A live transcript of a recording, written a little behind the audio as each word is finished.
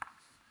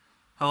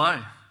Hello.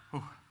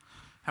 Ooh,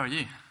 how are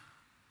you?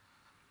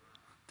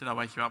 Did I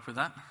wake you up with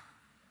that?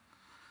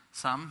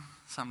 Some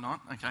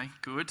not. Okay,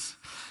 good.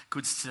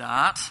 Good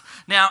start.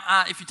 Now,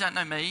 if you don't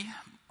know me,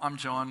 I'm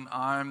John.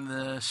 I'm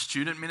the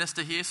student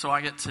minister here, so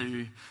I get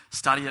to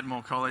study at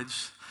Moore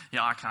College.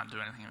 Yeah, I can't do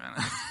anything about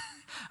it.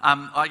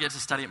 I get to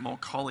study at Moore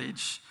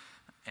College,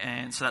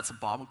 and so that's a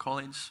Bible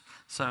college.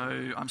 So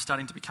I'm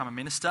studying to become a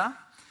minister,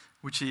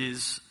 which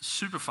is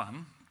super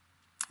fun.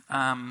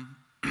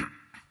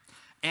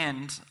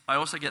 And I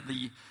also get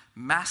the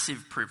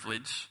massive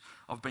privilege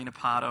of being a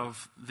part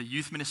of the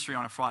youth ministry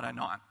on a Friday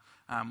night,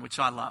 which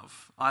I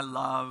love. I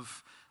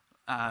love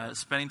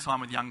spending time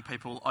with young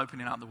people,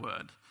 opening up the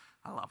Word.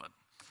 I love it.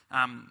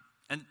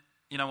 And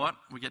you know what?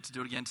 We get to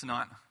do it again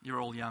tonight. You're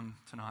all young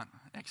tonight.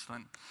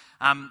 Excellent.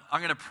 I'm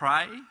going to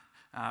pray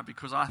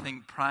because I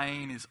think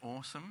praying is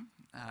awesome.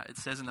 It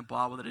says in the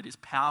Bible that it is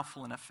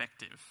powerful and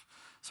effective.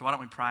 So why don't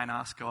we pray and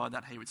ask God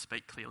that He would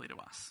speak clearly to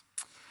us.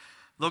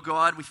 Lord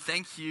God, we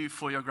thank you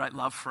for your great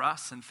love for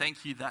us, and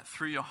thank you that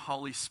through your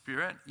Holy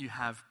Spirit you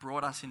have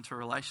brought us into a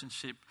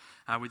relationship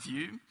with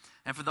you.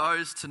 And for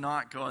those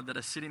tonight, God, that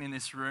are sitting in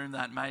this room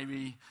that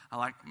maybe are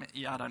like,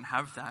 yeah, I don't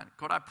have that.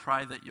 God, I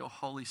pray that your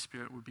Holy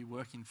Spirit would be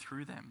working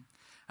through them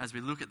as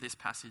we look at this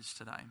passage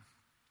today.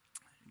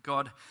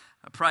 God,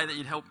 I pray that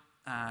you'd help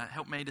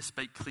me to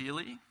speak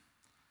clearly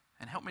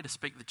and help me to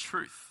speak the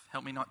truth.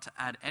 Help me not to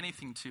add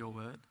anything to your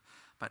word,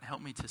 but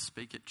help me to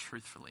speak it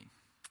truthfully.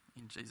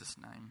 In Jesus'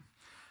 name.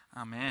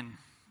 Amen.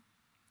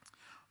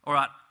 All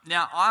right.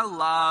 Now, I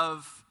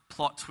love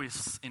plot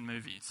twists in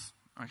movies.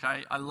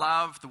 Okay, I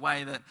love the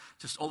way that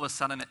just all of a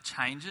sudden it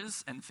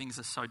changes and things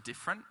are so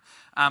different.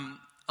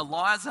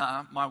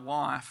 Eliza, my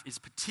wife, is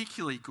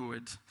particularly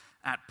good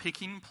at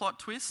picking plot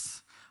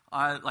twists.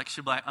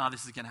 She'll be like, "Oh,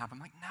 this is going to happen."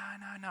 I'm like,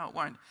 "No, it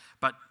won't."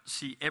 But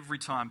she every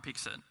time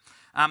picks it.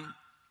 I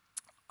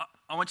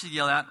want you to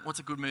yell out, "What's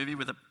a good movie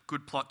with a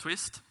good plot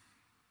twist?"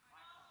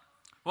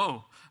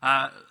 Whoa!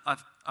 I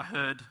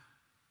heard.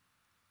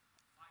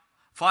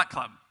 Fight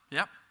Club,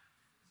 yep.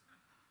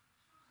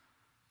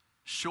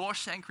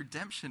 Shawshank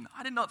Redemption.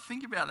 I did not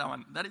think about that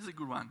one. That is a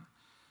good one.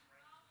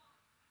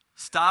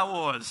 Star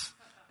Wars,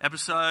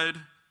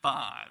 Episode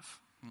 5.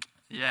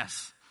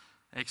 Yes,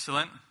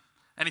 excellent.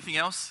 Anything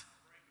else?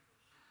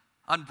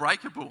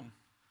 Unbreakable.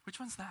 Which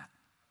one's that?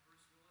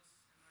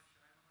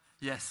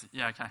 Yes,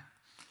 yeah, okay.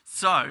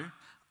 So,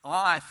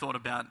 I thought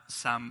about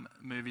some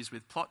movies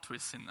with plot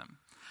twists in them.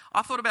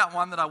 I thought about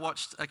one that I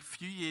watched a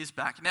few years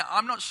back. Now,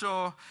 I'm not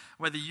sure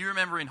whether you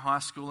remember in high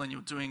school and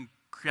you're doing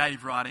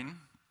creative writing,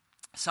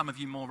 some of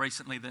you more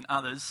recently than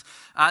others,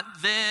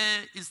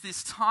 there is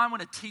this time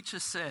when a teacher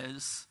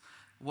says,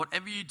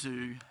 whatever you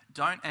do,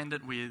 don't end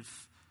it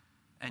with,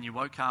 and you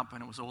woke up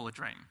and it was all a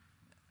dream.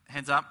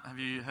 Hands up, have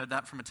you heard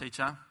that from a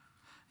teacher?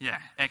 Yeah,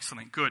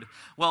 excellent, good.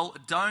 Well,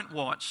 don't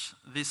watch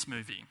this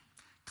movie,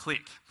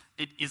 Click.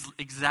 It is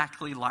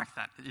exactly like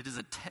that.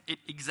 It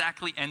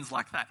exactly ends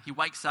like that. He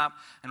wakes up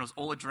and it was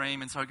all a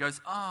dream, and so he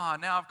goes,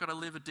 now I've got to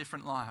live a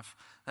different life.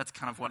 That's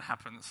kind of what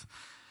happens.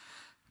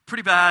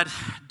 Pretty bad.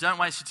 Don't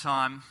waste your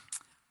time.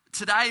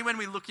 Today, when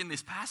we look in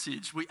this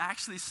passage, we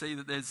actually see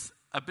that there's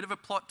a bit of a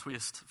plot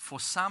twist for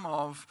some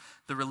of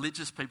the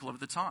religious people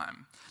of the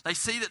time. They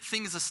see that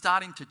things are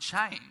starting to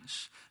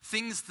change,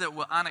 things that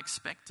were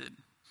unexpected.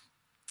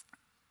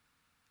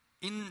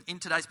 In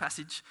today's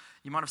passage,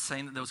 you might have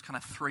seen that there was kind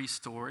of three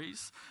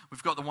stories.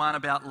 We've got the one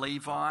about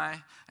Levi,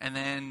 and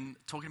then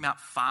talking about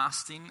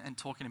fasting and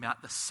talking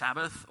about the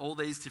Sabbath, all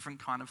these different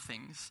kind of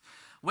things.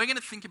 We're going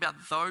to think about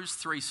those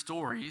three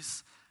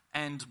stories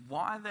and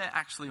why they're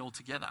actually all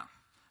together.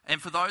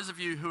 And for those of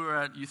you who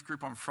are at youth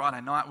group on Friday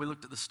night, we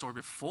looked at the story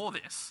before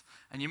this,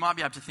 and you might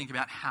be able to think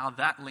about how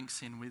that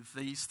links in with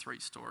these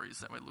three stories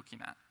that we're looking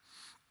at.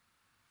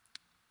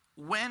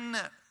 When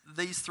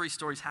these three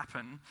stories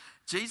happen,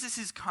 Jesus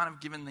is kind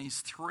of given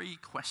these three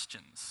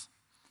questions.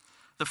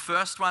 The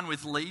first one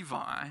with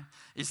Levi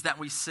is that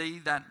we see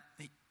that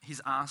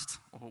he's asked,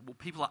 or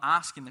people are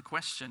asking the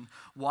question,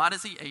 why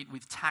does he eat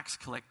with tax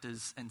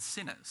collectors and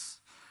sinners?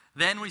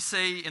 Then we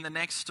see in the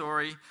next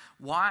story,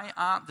 why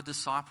aren't the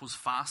disciples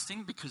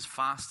fasting? Because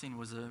fasting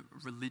was a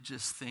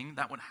religious thing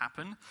that would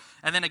happen.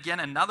 And then again,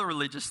 another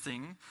religious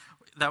thing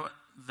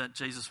that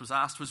Jesus was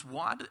asked was,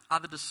 why are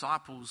the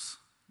disciples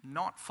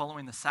not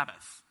following the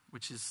Sabbath,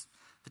 which is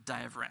the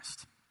day of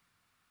rest?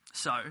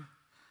 So,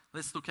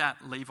 let's look at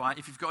Levi.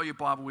 If you've got your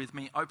Bible with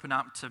me, open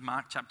up to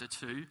Mark chapter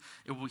 2.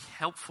 It will be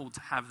helpful to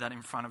have that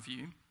in front of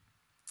you.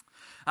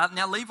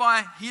 Now,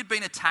 Levi, he had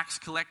been a tax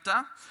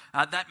collector.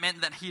 That meant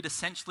that he had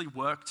essentially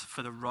worked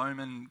for the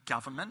Roman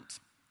government.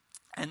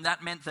 And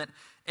that meant that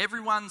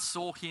everyone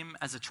saw him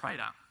as a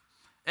traitor.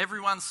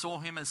 Everyone saw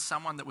him as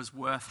someone that was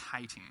worth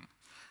hating.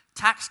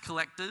 Tax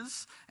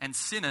collectors and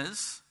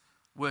sinners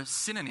were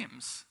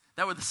synonyms.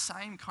 They were the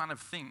same kind of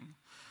thing.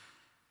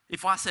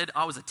 If I said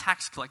I was a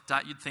tax collector,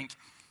 you'd think,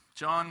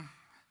 John,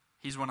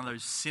 he's one of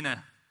those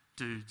sinner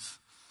dudes.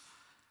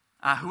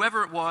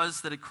 Whoever it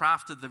was that had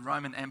crafted the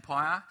Roman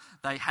Empire,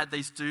 they had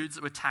these dudes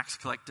that were tax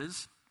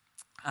collectors.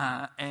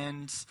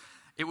 And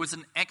It was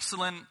an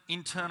excellent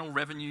internal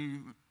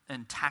revenue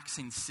and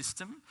taxing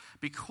system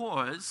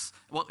because,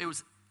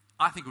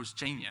 I think it was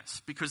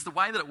genius, because the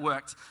way that it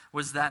worked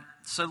was that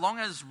so long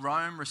as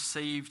Rome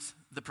received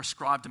the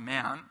prescribed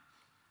amount,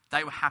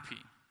 they were happy.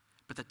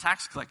 But the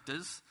tax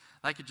collectors,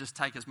 they could just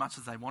take as much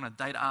as they wanted.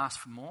 They'd ask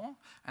for more,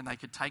 and they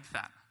could take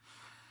that.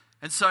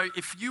 And so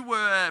if you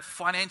were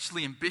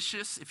financially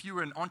ambitious, if you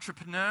were an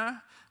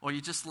entrepreneur, or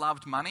you just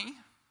loved money,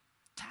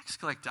 tax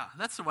collector,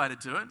 that's the way to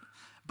do it.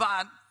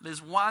 But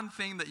there's one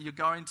thing that you're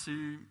going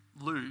to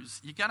lose.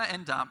 You're going to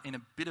end up in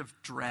a bit of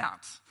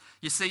drought.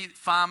 You see,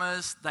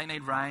 farmers, they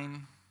need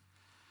rain.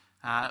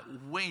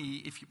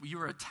 If you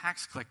were a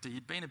tax collector,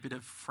 you'd be in a bit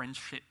of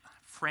friendship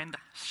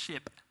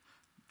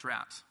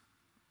drought.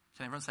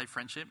 Can everyone say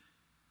friendship?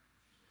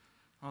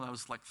 Well, that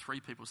was like 3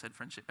 people said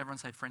friendship. Everyone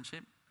say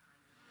friendship?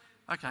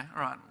 Okay,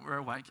 all right, we're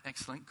awake.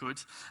 Excellent, good.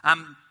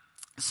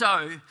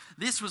 So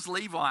this was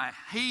Levi.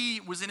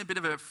 He was in a bit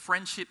of a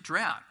friendship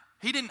drought.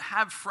 He didn't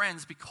have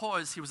friends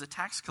because he was a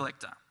tax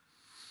collector.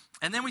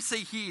 And then we see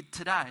here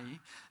today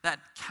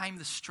that came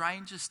the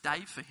strangest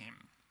day for him.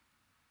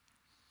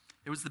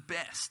 It was the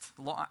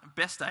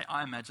best day,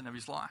 I imagine, of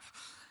his life.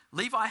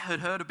 Levi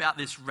had heard about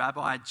this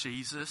rabbi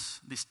Jesus,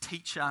 this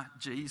teacher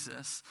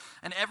Jesus,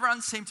 and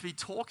everyone seemed to be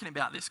talking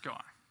about this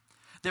guy.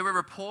 There were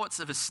reports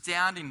of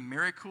astounding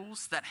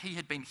miracles that he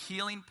had been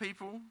healing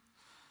people,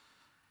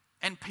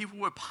 and people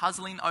were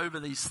puzzling over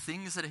these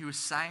things that he was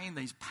saying,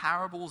 these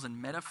parables and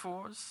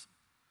metaphors.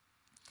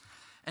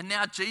 And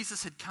now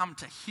Jesus had come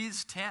to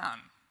his town.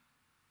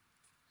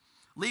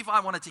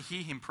 Levi wanted to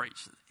hear him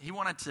preach. He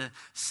wanted to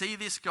see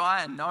this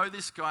guy and know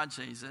this guy,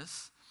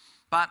 Jesus.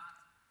 But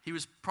he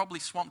was probably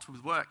swamped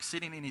with work,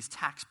 sitting in his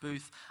tax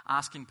booth,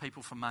 asking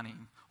people for money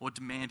or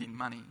demanding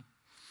money.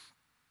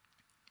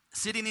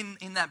 Sitting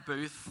in that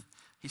booth,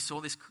 he saw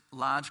this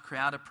large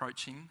crowd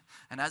approaching.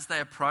 And as they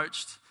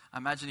approached, I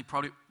imagine he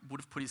probably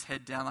would have put his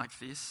head down like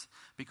this,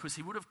 because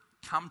he would have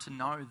come to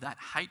know that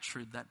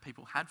hatred that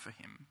people had for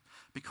him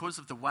because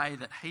of the way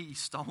that he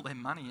stole their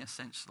money,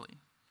 essentially.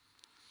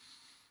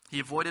 He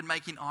avoided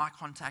making eye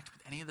contact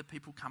with any of the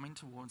people coming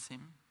towards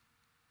him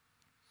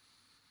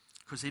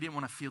because he didn't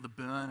want to feel the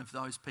burn of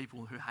those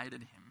people who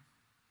hated him.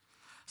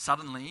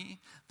 Suddenly,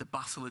 the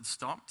bustle had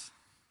stopped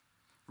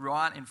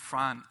right in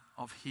front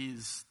of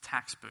his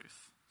tax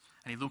booth.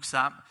 And he looks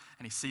up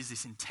and he sees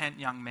this intent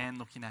young man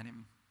looking at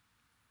him.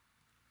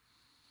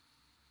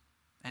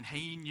 And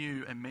he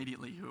knew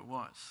immediately who it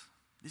was.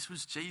 This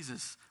was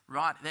Jesus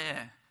right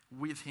there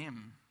with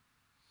him.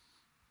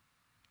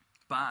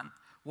 But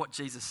what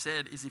Jesus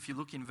said is, if you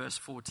look in verse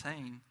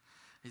 14,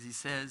 is he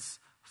says,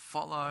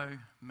 "Follow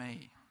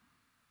me."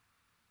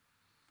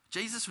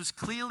 Jesus was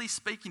clearly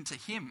speaking to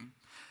him.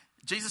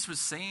 Jesus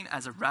was seen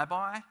as a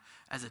rabbi,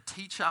 as a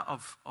teacher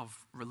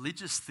of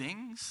religious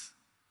things.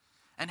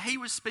 And he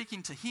was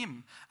speaking to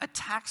him, a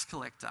tax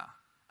collector,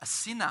 a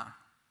sinner.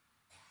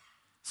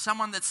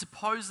 Someone that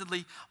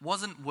supposedly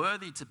wasn't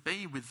worthy to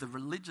be with the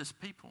religious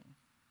people.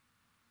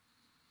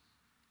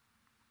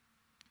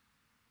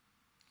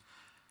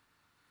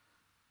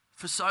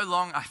 For so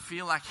long, I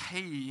feel like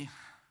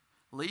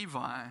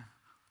Levi,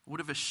 would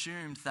have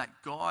assumed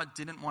that God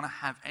didn't want to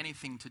have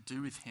anything to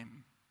do with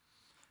him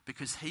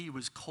because he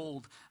was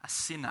called a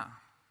sinner.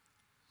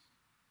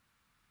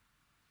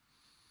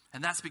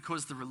 And that's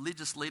because the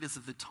religious leaders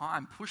of the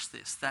time pushed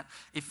this, that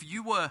if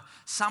you were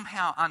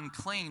somehow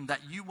unclean,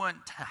 that you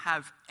weren't to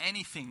have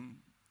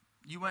anything,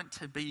 you weren't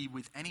to be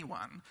with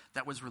anyone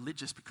that was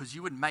religious, because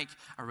you would make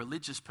a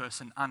religious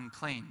person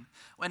unclean.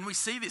 When we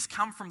see this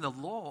come from the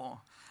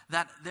law,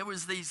 that there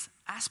was these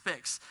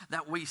aspects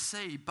that we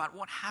see, but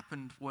what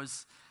happened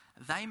was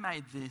they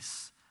made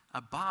this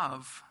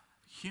above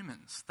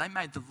humans. They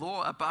made the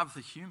law above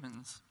the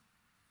humans.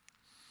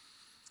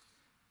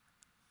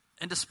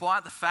 And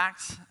despite the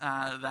fact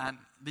that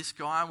this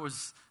guy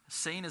was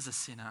seen as a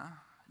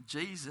sinner,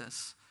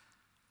 Jesus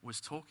was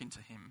talking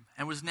to him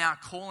and was now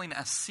calling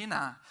a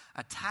sinner,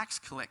 a tax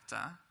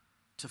collector,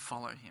 to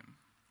follow him.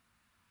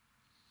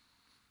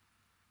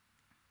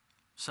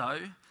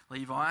 So,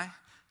 Levi,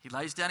 he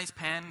lays down his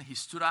pen, he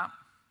stood up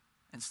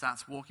and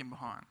starts walking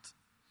behind.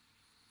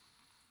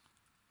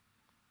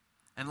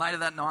 And later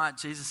that night,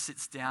 Jesus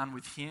sits down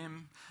with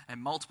him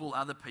and multiple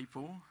other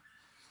people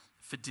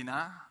for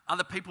dinner.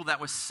 Other people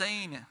that were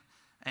seen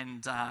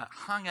and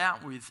hung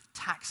out with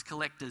tax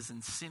collectors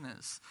and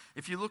sinners.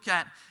 If you look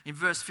at in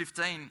verse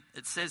 15,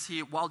 it says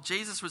here, while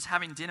Jesus was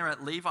having dinner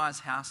at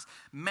Levi's house,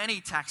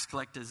 many tax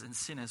collectors and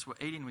sinners were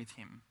eating with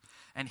him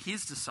and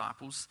his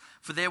disciples,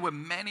 for there were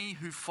many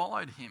who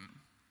followed him.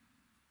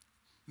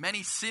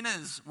 Many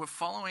sinners were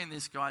following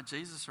this guy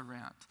Jesus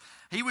around.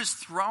 He was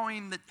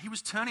turning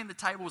the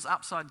tables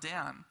upside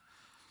down.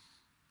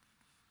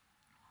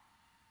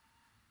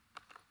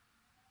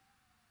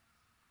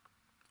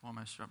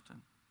 Almost dropped it.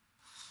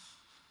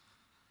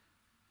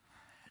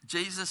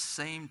 Jesus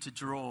seemed to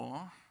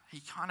draw,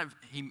 he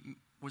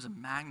was a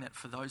magnet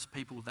for those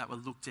people that were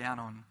looked down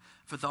on,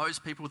 for those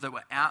people that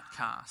were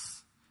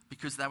outcasts,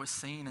 because they were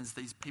seen as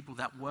these people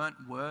that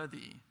weren't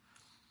worthy.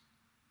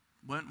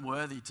 weren't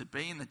worthy to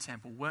be in the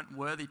temple, weren't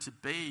worthy to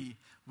be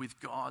with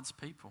God's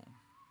people.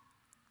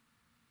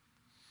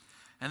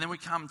 And then we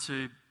come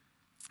to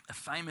a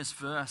famous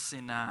verse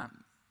in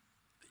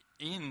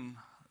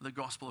the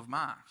Gospel of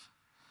Mark.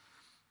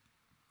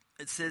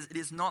 It says, "It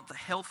is not the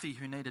healthy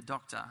who need a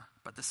doctor,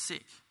 but the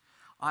sick.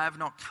 I have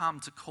not come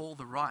to call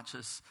the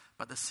righteous,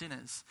 but the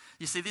sinners."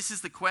 You see, this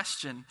is the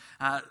question.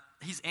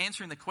 He's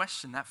answering the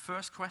question, that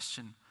first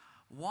question.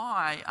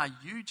 Why are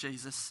you,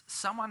 Jesus,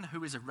 someone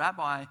who is a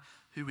rabbi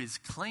who is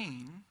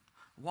clean,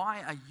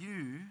 why are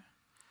you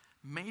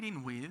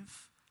meeting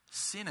with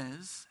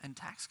sinners and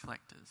tax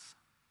collectors?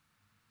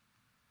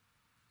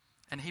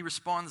 And he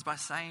responds by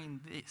saying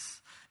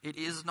this, "It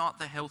is not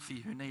the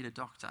healthy who need a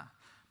doctor,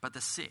 but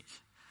the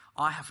sick.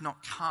 I have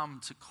not come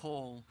to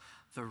call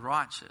the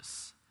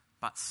righteous,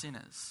 but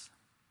sinners."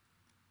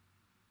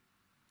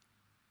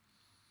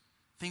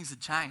 Things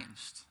had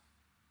changed.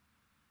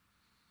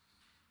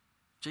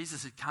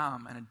 Jesus had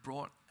come and had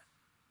brought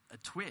a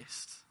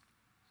twist.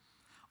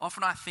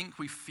 Often I think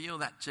we feel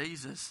that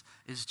Jesus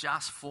is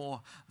just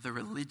for the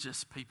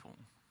religious people.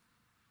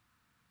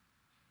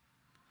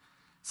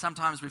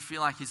 Sometimes we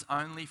feel like he's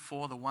only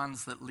for the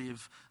ones that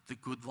live the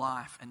good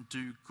life and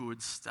do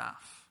good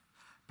stuff.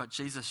 But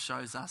Jesus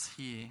shows us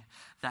here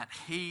that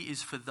he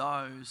is for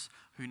those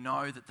who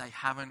know that they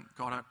haven't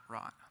got it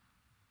right.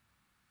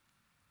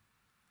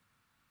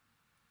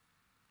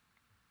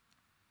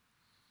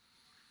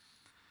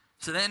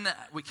 So then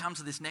we come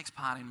to this next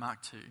part in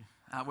Mark 2,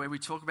 where we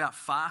talk about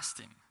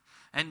fasting.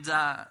 And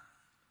the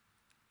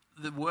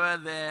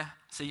word there,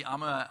 see,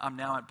 I'm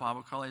now at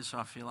Bible college, so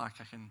I feel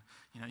like I can,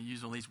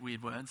 use all these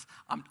weird words.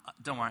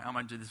 Don't worry, I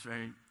won't do this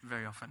very,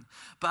 very often.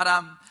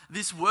 But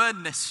this word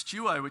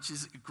nestuo, which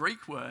is a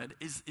Greek word,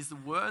 is the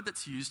word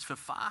that's used for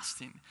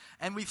fasting.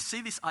 And we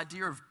see this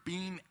idea of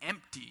being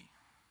empty.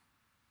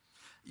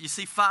 You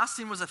see,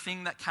 fasting was a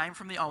thing that came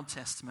from the Old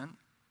Testament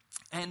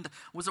and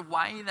was a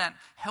way that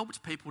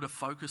helped people to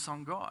focus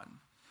on God,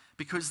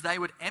 because they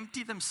would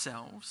empty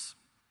themselves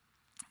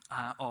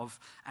of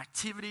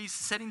activities,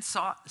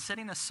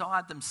 setting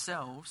aside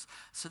themselves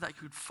so they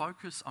could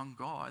focus on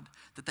God,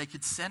 that they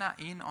could center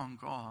in on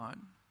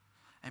God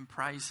and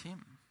praise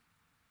him.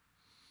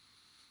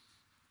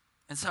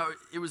 And so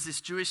it was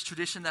this Jewish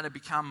tradition that had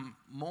become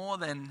more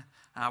than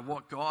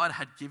what God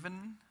had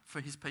given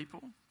for his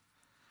people,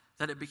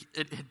 that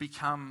it had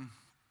become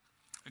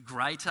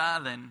greater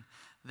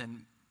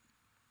than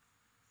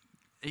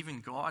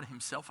even God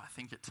himself, I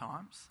think, at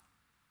times.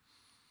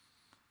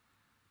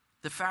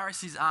 The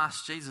Pharisees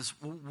asked Jesus,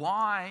 "Well,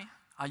 why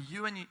are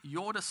you and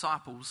your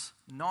disciples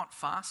not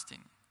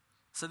fasting?"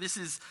 So this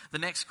is the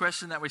next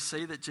question that we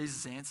see that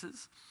Jesus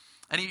answers.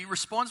 And he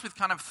responds with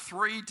kind of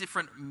three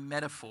different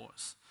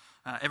metaphors.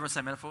 Everyone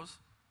say metaphors?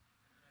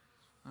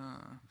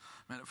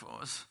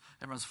 Metaphors.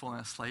 Everyone's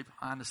falling asleep.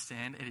 I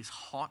understand. It is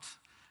hot.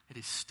 It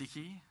is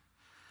sticky.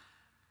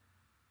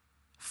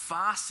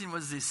 Fasting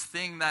was this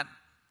thing that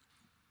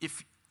you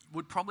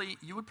would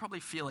probably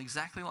feel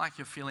exactly like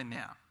you're feeling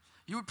now.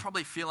 You would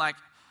probably feel like,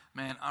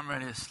 man, I'm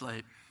ready to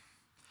sleep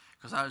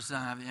because I just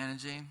don't have the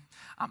energy.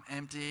 I'm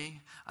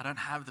empty. I don't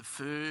have the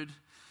food.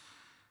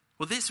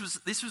 Well, this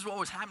was what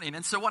was happening.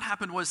 And so what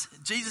happened was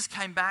Jesus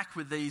came back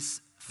with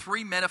these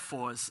three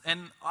metaphors,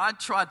 and I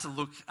tried to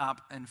look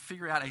up and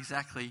figure out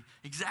exactly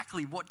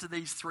what do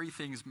these three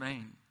things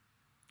mean.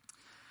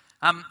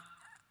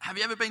 Have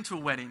you ever been to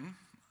a wedding?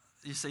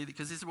 You see,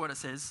 because this is what it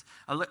says.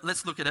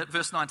 Let's look at it.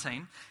 Verse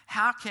 19.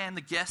 "How can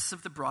the guests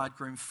of the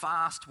bridegroom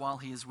fast while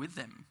he is with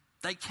them?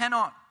 They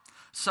cannot,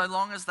 so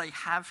long as they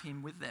have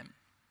him with them."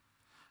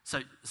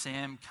 So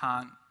Sam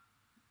can't,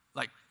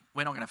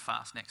 we're not going to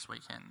fast next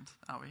weekend,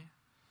 are we?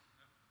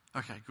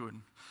 Okay,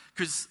 good.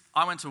 Because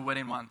I went to a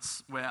wedding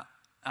once where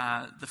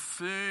the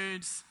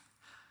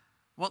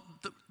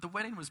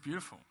wedding was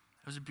beautiful.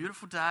 It was a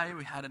beautiful day.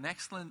 We had an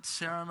excellent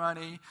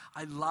ceremony.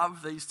 I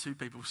love these two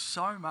people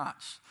so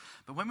much.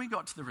 But when we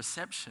got to the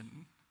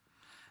reception,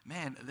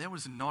 man, there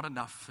was not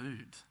enough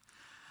food.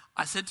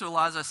 I said to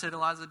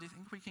Eliza, "Do you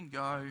think we can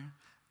go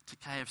to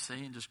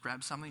KFC and just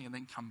grab something and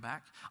then come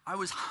back?" I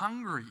was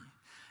hungry.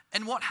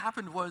 And what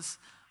happened was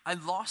I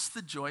lost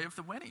the joy of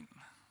the wedding.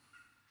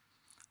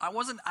 I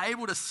wasn't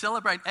able to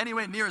celebrate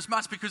anywhere near as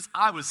much because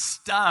I was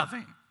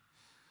starving.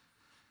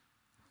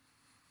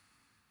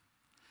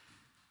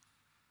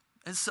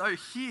 And so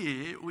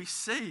here we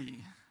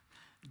see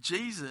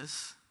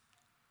Jesus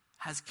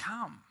has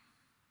come.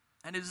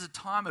 And it is a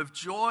time of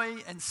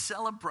joy and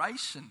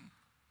celebration.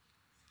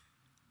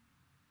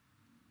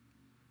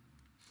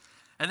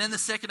 And then the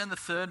second and the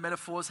third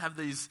metaphors have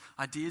these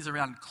ideas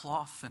around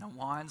cloth and a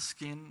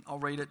wineskin. I'll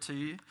read it to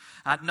you.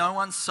 "No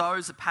one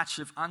sews a patch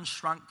of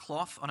unshrunk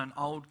cloth on an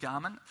old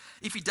garment.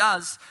 If he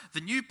does,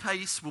 the new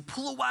piece will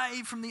pull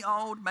away from the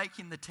old,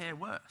 making the tear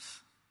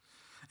worse.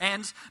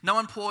 And no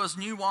one pours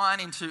new wine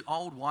into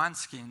old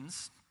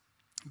wineskins,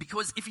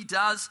 because if he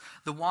does,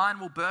 the wine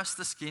will burst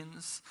the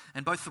skins,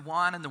 and both the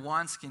wine and the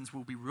wineskins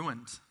will be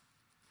ruined.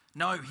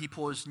 No, he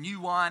pours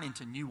new wine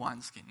into new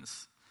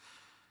wineskins."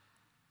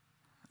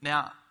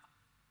 Now,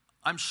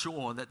 I'm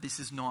sure that this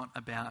is not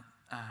about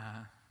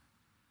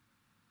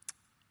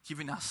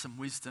giving us some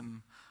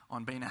wisdom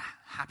on being a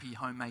happy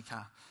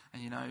homemaker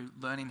and,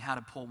 learning how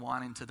to pour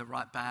wine into the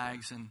right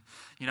bags and,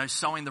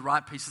 sewing the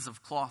right pieces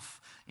of cloth.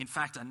 In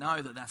fact, I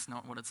know that that's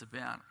not what it's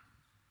about.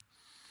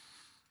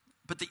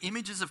 But the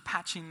images of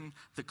patching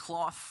the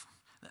cloth,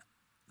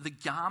 the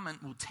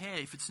garment will tear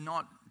if it's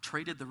not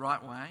treated the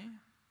right way.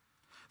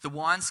 The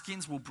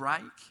wineskins will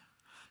break.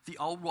 The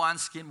old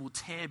wineskin will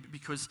tear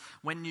because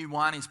when new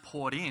wine is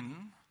poured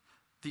in,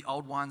 the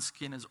old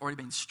wineskin has already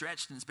been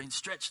stretched and it's been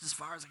stretched as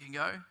far as it can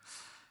go.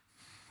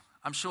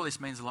 I'm sure this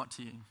means a lot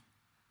to you.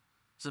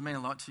 Does it mean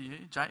a lot to you,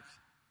 Jake?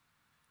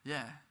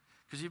 Yeah,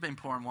 because you've been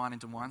pouring wine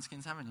into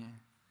wineskins, haven't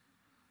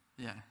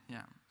you?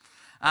 Yeah.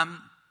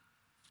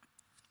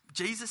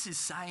 Jesus is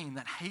saying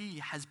that he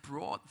has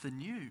brought the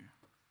new,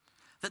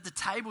 that the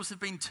tables have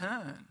been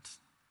turned.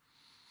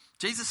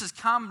 Jesus has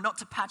come not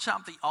to patch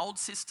up the old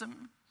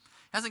system.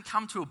 He hasn't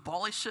come to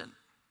abolish it,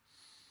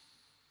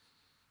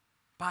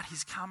 but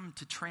he's come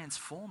to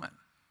transform it.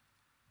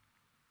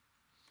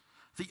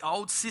 The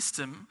old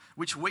system,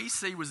 which we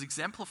see was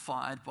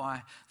exemplified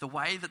by the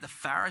way that the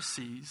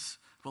Pharisees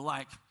were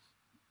like,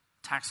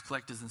 tax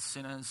collectors and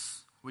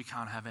sinners, we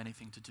can't have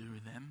anything to do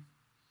with them.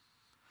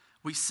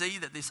 We see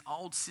that this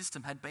old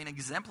system had been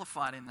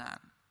exemplified in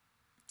that,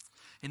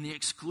 in the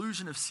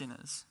exclusion of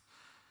sinners.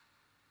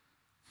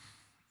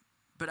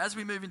 But as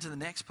we move into the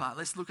next part,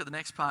 let's look at the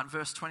next part,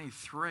 verse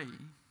 23.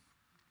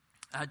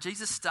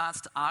 Jesus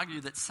starts to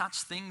argue that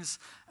such things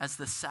as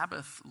the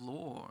Sabbath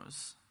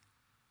laws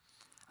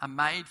are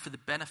made for the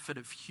benefit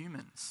of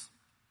humans.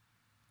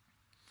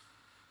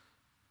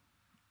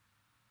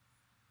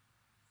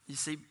 You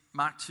see,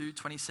 Mark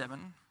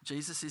 2:27,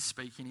 Jesus is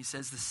speaking. He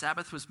says, "The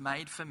Sabbath was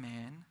made for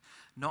man,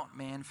 not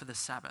man for the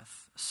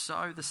Sabbath.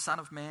 So the Son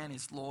of Man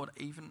is Lord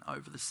even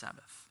over the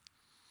Sabbath."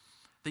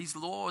 These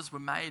laws were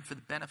made for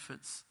the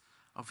benefits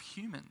of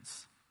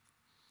humans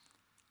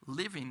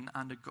living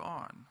under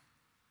God.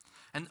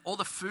 And all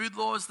the food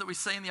laws that we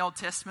see in the Old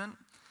Testament,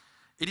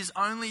 it is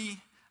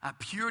only a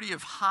purity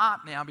of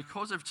heart now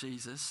because of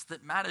Jesus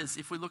that matters.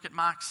 If we look at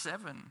Mark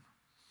 7,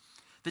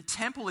 the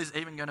temple is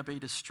even going to be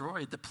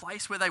destroyed, the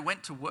place where they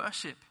went to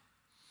worship.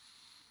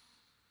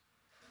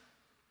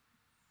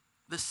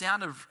 The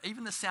sound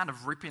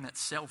of ripping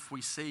itself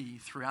we see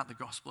throughout the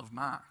Gospel of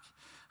Mark.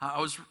 I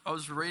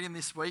was reading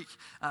this week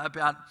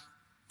about,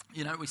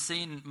 we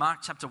see in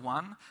Mark chapter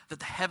 1 that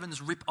the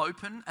heavens rip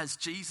open as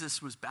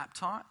Jesus was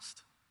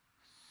baptized.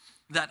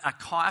 That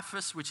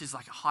Caiaphas, which is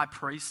like a high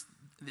priest,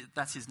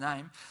 that's his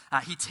name,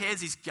 he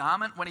tears his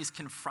garment when he's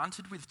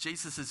confronted with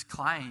Jesus'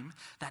 claim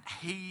that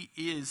he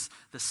is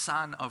the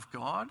Son of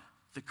God,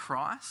 the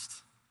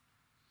Christ.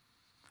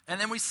 And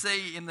then we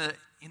see in the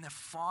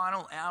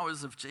final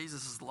hours of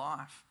Jesus'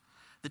 life,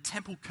 the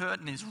temple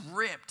curtain is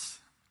ripped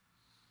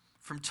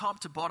from top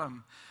to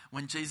bottom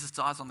when Jesus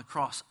dies on the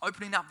cross,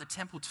 opening up the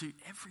temple to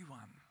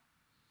everyone.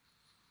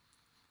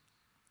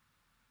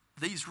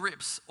 These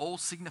rips all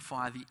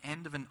signify the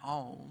end of an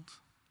old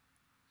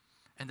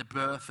and the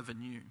birth of a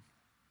new.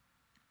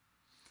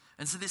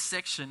 And so this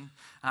section,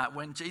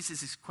 when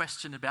Jesus is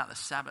questioned about the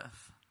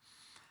Sabbath,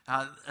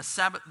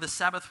 the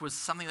Sabbath was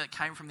something that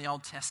came from the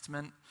Old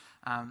Testament.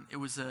 It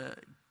was a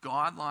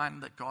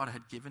guideline that God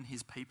had given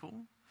his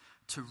people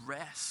to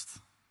rest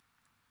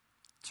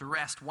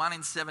 1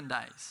 in 7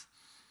 days.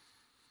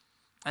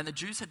 And the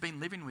Jews had been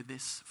living with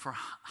this for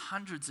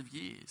hundreds of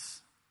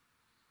years.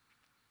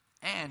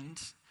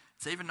 And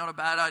it's even not a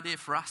bad idea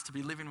for us to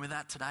be living with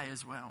that today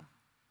as well.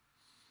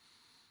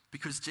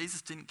 Because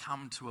Jesus didn't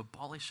come to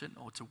abolish it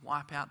or to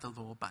wipe out the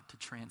law, but to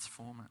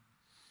transform it.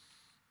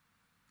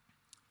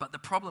 But the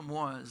problem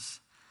was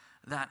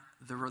that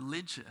the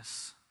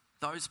religious,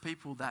 those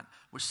people that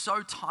were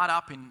so tied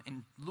up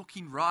in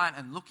looking right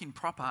and looking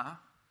proper,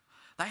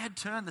 they had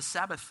turned the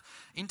Sabbath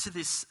into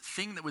this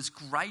thing that was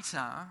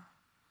greater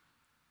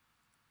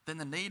than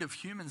the need of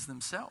humans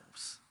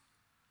themselves.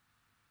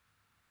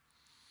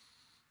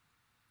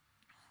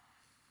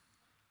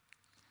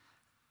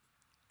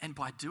 And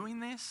by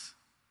doing this,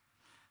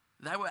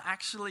 they were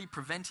actually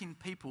preventing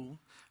people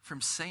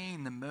from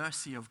seeing the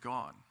mercy of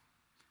God.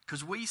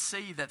 Because we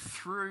see that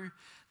through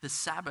the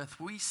Sabbath,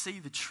 we see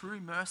the true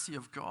mercy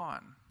of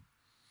God.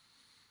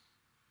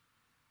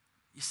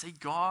 You see,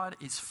 God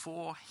is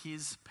for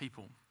his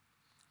people.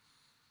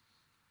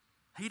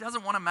 He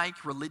doesn't want to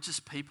make religious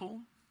people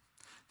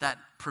that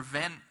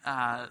prevent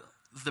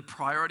the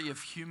priority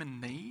of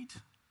human need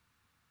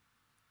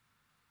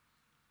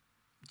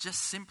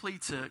just simply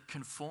to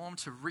conform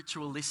to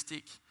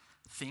ritualistic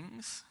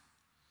things.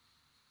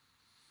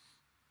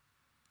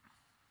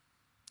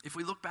 If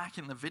we look back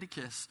in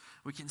Leviticus,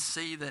 we can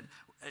see that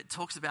it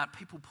talks about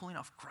people pulling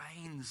off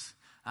grains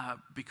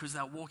because they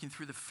were walking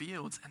through the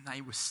fields and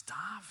they were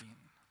starving.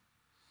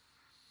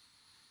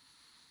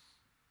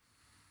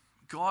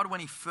 God, when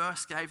he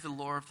first gave the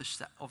law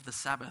of the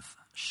Sabbath,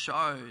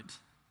 showed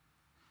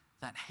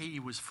that he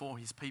was for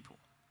his people.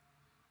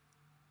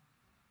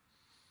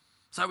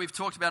 So we've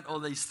talked about all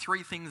these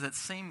three things that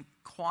seem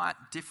quite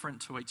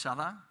different to each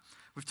other,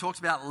 We've talked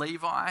about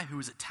Levi, who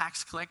was a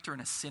tax collector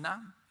and a sinner.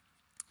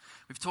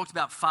 We've talked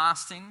about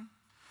fasting,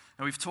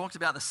 and we've talked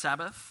about the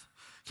Sabbath.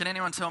 Can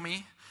anyone tell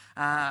me?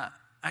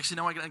 Actually,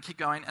 no, we're going to keep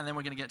going, and then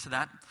we're going to get to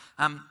that.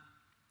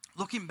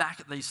 Looking back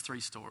at these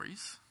three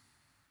stories,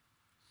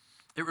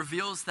 it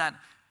reveals that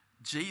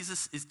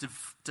Jesus is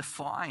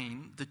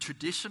defying the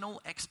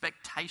traditional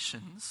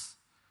expectations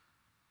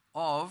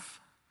of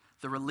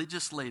the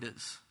religious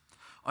leaders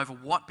over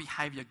what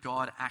behavior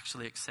God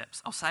actually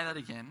accepts. I'll say that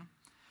again.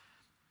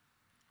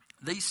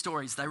 These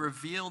stories, they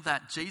reveal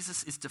that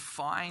Jesus is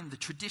defying the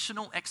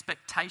traditional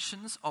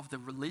expectations of the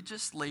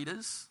religious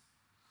leaders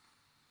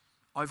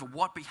over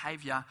what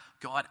behavior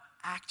God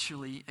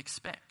actually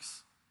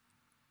expects.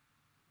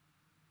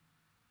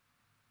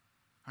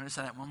 I'm going to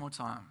say that one more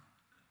time.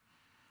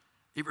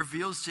 It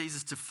reveals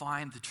Jesus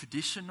defying the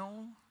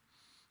traditional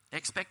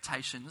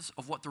expectations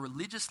of what the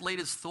religious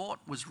leaders thought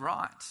was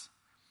right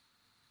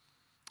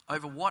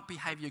over what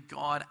behavior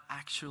God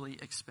actually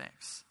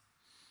expects.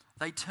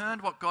 They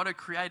turned what God had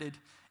created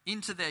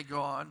into their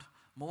God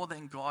more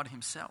than God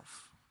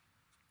himself.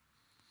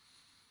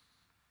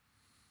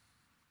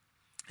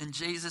 And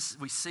Jesus,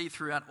 we see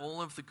throughout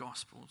all of the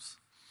Gospels,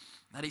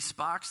 that he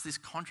sparks this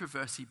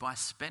controversy by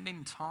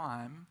spending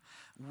time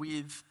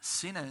with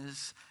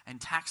sinners and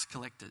tax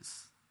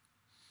collectors.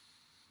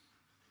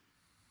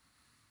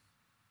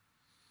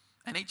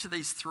 And each of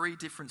these three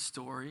different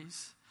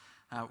stories,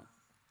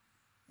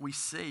 we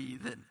see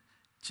that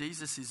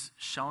Jesus is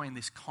showing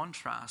this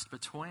contrast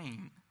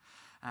between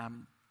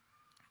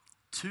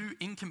two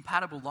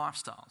incompatible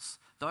lifestyles,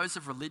 those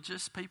of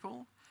religious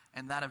people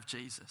and that of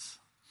Jesus.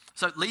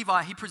 So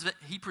Levi,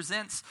 he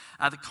presents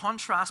the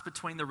contrast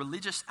between the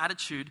religious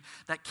attitude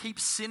that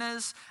keeps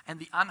sinners and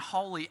the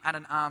unholy at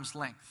an arm's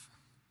length.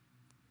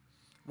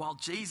 While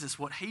Jesus,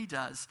 what he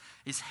does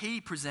is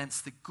he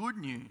presents the good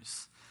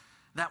news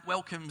that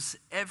welcomes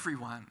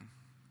everyone.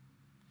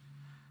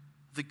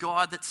 The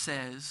God that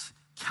says,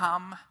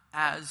 "Come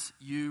as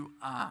you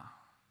are."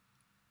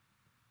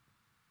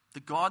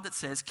 The God that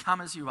says, "Come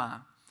as you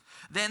are."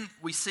 Then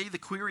we see the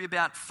query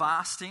about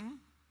fasting.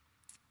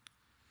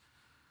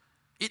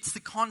 It's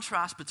the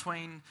contrast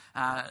between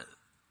the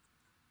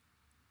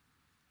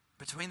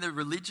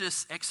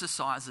religious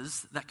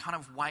exercises that kind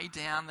of weigh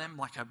down them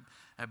like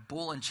a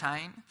ball and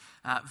chain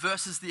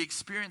versus the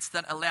experience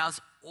that allows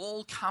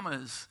all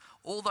comers,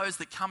 all those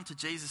that come to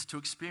Jesus, to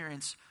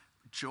experience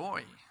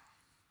joy.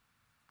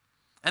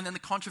 And then the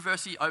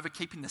controversy over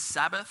keeping the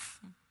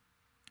Sabbath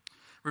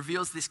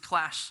reveals this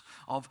clash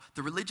of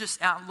the religious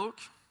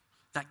outlook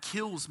that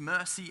kills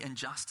mercy and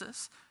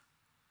justice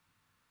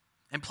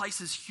and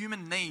places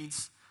human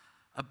needs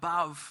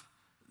above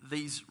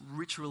these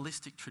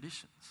ritualistic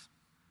traditions.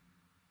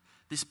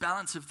 This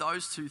balance of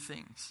those two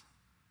things.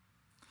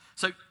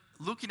 So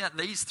looking at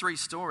these three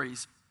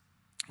stories,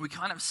 we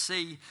kind of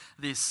see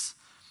this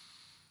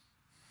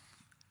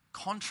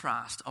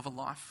contrast of a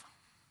life.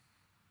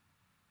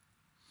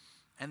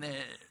 And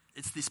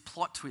it's this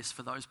plot twist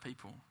for those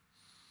people.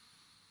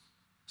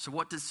 So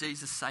what does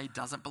Jesus say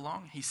doesn't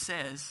belong? He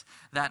says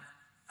that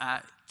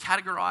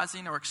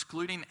categorizing or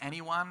excluding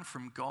anyone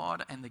from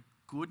God and the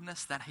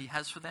goodness that he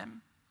has for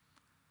them,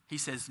 he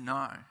says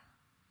no.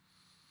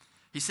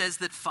 He says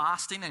that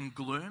fasting and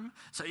gloom,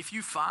 so if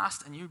you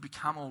fast and you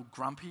become all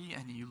grumpy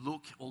and you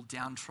look all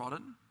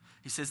downtrodden,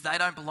 he says they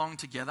don't belong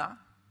together.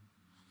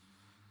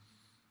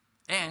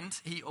 And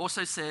he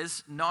also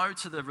says no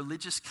to the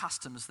religious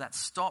customs that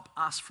stop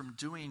us from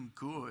doing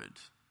good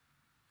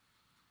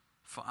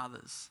for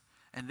others.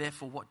 And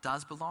therefore, what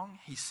does belong?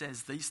 He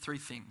says these three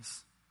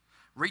things.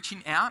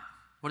 Reaching out.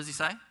 What does he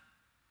say?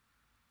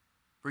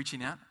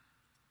 Reaching out.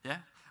 Yeah?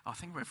 I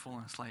think we're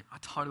falling asleep. I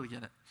totally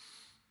get it.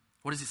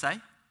 What does he say?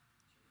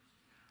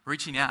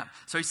 Reaching out.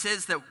 So he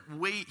says that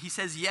he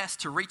says yes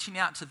to reaching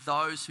out to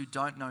those who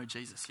don't know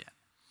Jesus yet.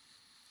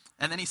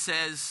 And then he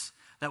says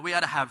that we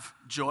are to have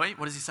joy.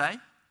 What does he say?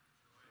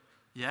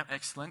 Yeah,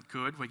 excellent.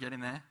 Good. We're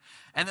getting there.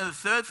 And then the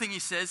third thing he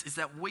says is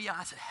that we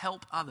are to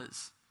help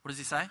others. What does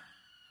he say?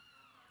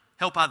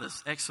 Help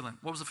others.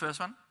 Excellent. What was the first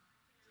one?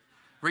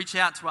 Reach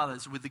out to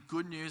others with the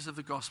good news of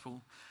the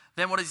gospel.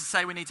 Then what does he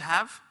say we need to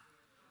have?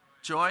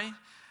 Joy.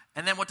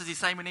 And then what does he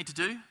say we need to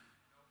do?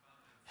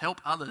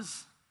 Help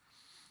others.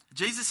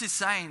 Jesus is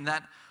saying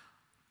that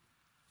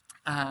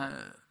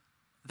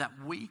that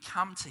we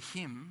come to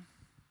him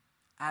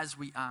as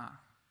we are.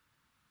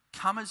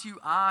 Come as you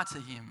are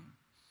to him.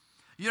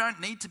 You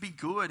don't need to be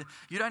good.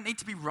 You don't need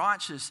to be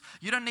righteous.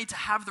 You don't need to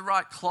have the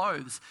right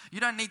clothes. You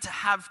don't need to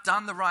have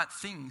done the right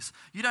things.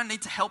 You don't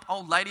need to help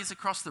old ladies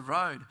across the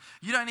road.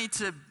 You don't need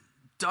to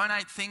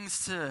donate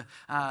things to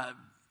the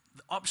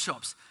op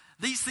shops.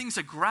 These things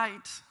are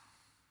great.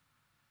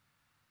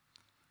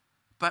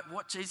 But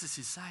what Jesus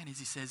is saying is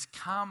he says,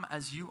 come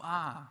as you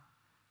are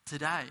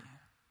today.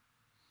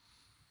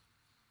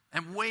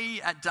 And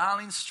we at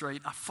Darling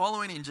Street are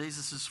following in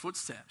Jesus'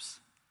 footsteps.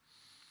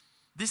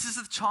 This is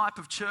the type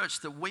of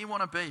church that we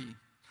want to be.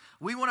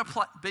 We want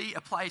to be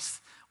a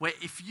place where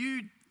if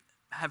you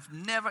have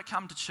never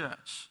come to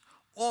church,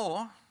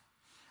 or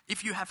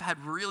If you have had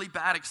really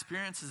bad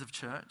experiences of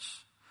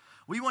church,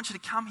 we want you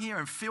to come here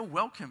and feel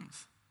welcomed,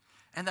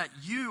 and that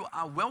you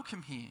are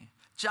welcome here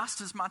just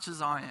as much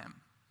as I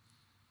am.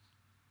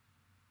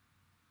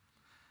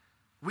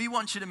 We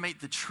want you to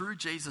meet the true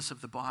Jesus of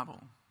the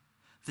Bible,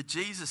 the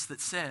Jesus that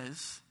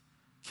says,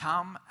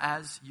 come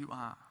as you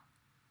are.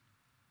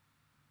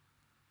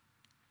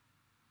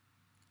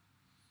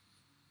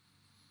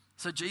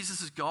 So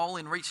Jesus' goal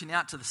in reaching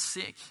out to the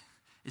sick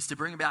is to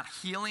bring about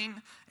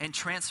healing and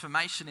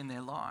transformation in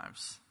their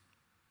lives.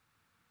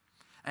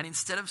 And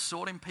instead of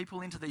sorting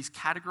people into these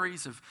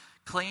categories of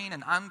clean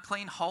and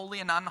unclean, holy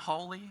and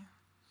unholy,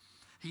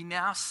 he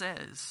now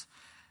says,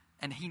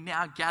 and he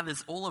now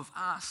gathers all of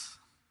us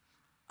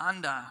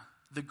under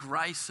the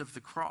grace of the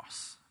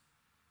cross.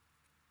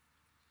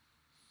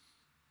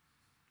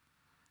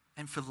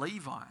 And for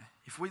Levi,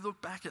 if we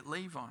look back at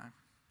Levi,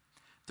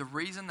 the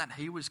reason that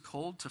he was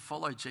called to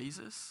follow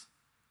Jesus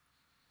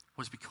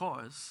was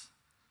because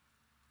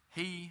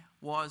he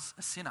was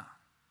a sinner.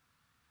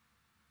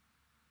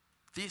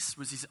 This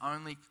was his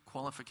only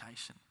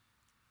qualification.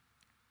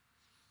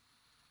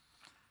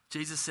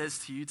 Jesus says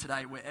to you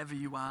today, wherever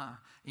you are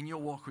in your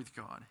walk with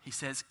God, he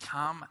says,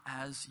 come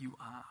as you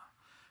are.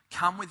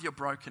 Come with your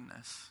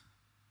brokenness.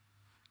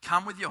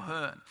 Come with your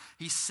hurt.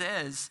 He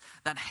says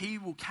that he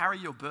will carry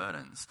your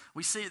burdens.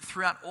 We see it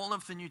throughout all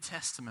of the New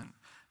Testament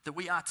that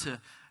we are to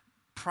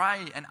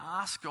pray and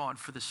ask God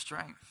for the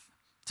strength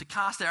to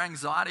cast our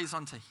anxieties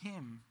onto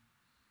him,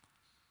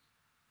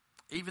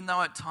 even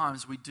though at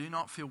times we do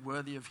not feel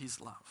worthy of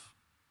his love.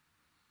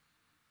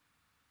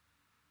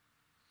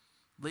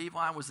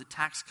 Levi was a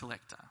tax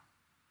collector,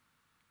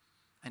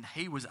 and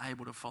he was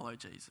able to follow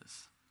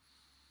Jesus.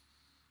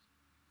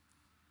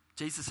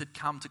 Jesus had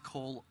come to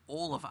call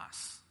all of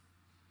us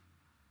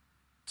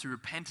to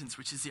repentance,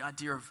 which is the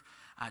idea of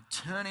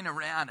turning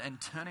around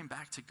and turning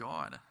back to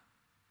God.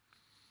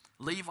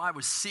 Levi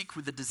was sick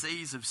with the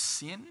disease of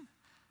sin,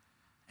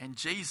 and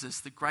Jesus,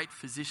 the great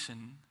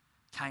physician,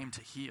 came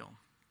to heal.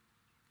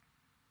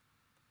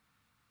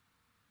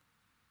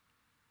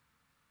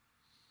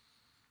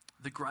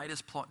 The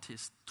greatest plot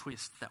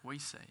twist that we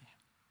see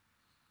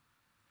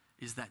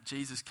is that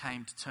Jesus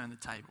came to turn the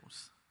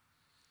tables.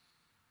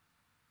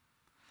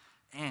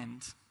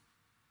 And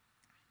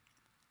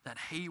that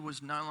he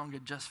was no longer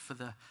just for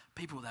the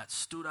people that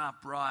stood up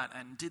right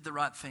and did the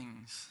right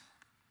things.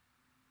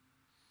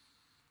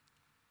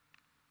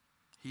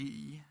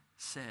 He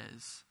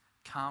says,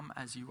 come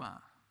as you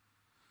are.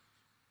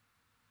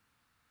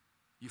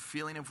 Your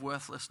feeling of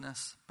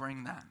worthlessness,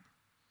 bring that.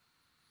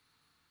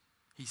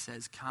 He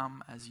says,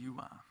 come as you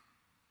are.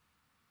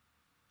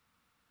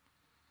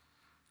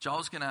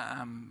 Joel's going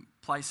to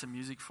play some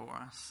music for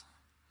us.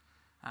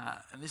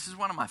 And this is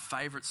one of my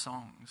favorite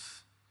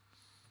songs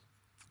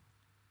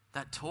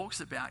that talks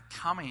about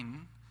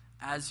coming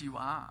as you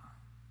are.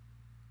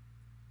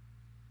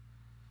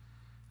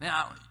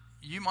 Now,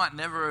 you might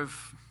never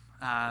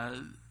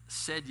have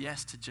said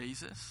yes to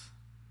Jesus.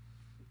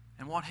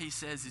 And what he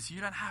says is,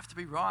 you don't have to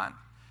be right.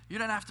 You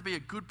don't have to be a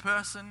good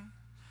person.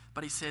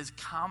 But he says,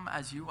 come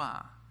as you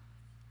are.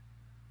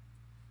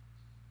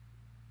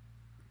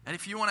 And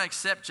if you want to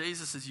accept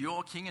Jesus as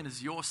your King and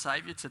as your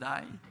Savior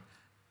today,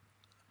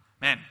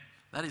 man,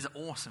 that is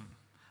awesome.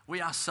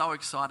 We are so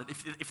excited.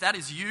 If that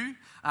is you,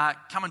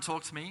 come and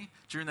talk to me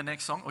during the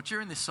next song or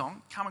during this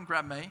song. Come and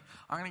grab me.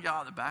 I'm going to go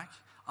out the back.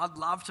 I'd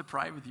love to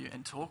pray with you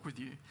and talk with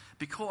you,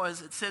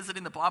 because it says that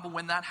in the Bible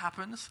when that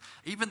happens,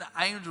 even the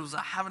angels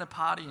are having a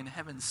party in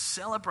heaven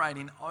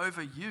celebrating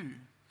over you.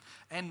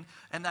 And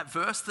that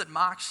verse that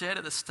Mark shared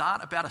at the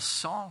start about a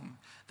song,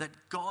 that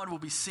God will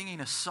be singing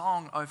a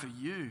song over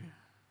you.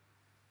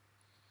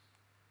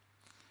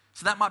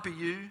 So that might be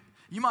you.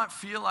 You might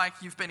feel like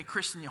you've been a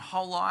Christian your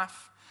whole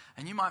life,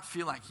 and you might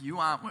feel like you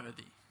aren't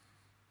worthy,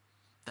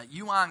 that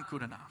you aren't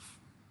good enough.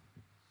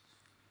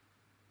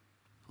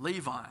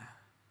 Levi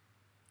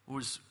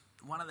was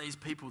one of these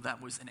people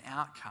that was an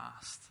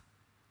outcast,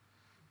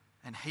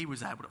 and he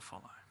was able to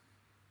follow.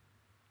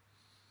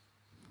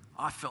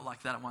 I felt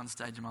like that at one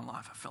stage in my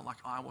life. I felt like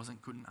I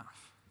wasn't good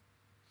enough.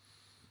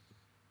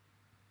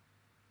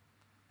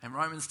 And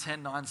Romans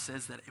 10:9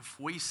 says that if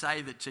we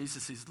say that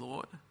Jesus is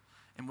Lord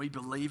and we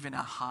believe in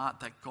our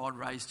heart that God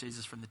raised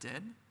Jesus from the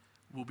dead,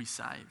 we'll be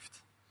saved.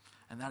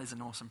 And that is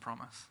an awesome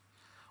promise.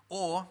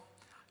 Or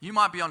you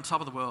might be on top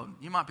of the world.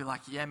 You might be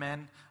like, yeah,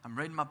 man, I'm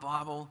reading my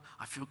Bible.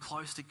 I feel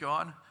close to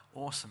God.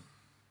 Awesome.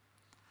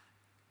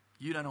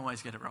 You don't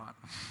always get it right.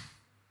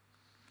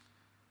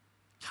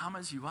 Come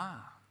as you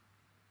are.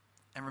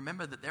 And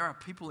remember that there are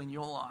people in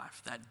your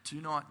life that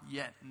do not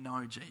yet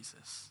know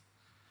Jesus.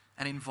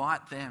 And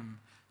invite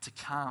them to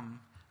come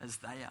as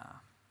they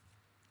are.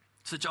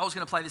 So Joel's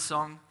going to play this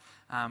song,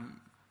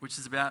 which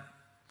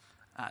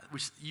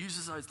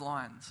uses those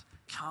lines,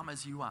 come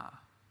as you are.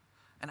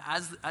 And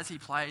as he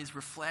plays,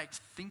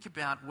 reflect, think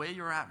about where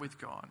you're at with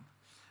God.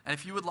 And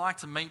if you would like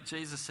to meet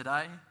Jesus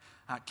today,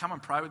 come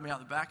and pray with me out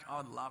the back. I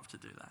would love to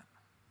do that.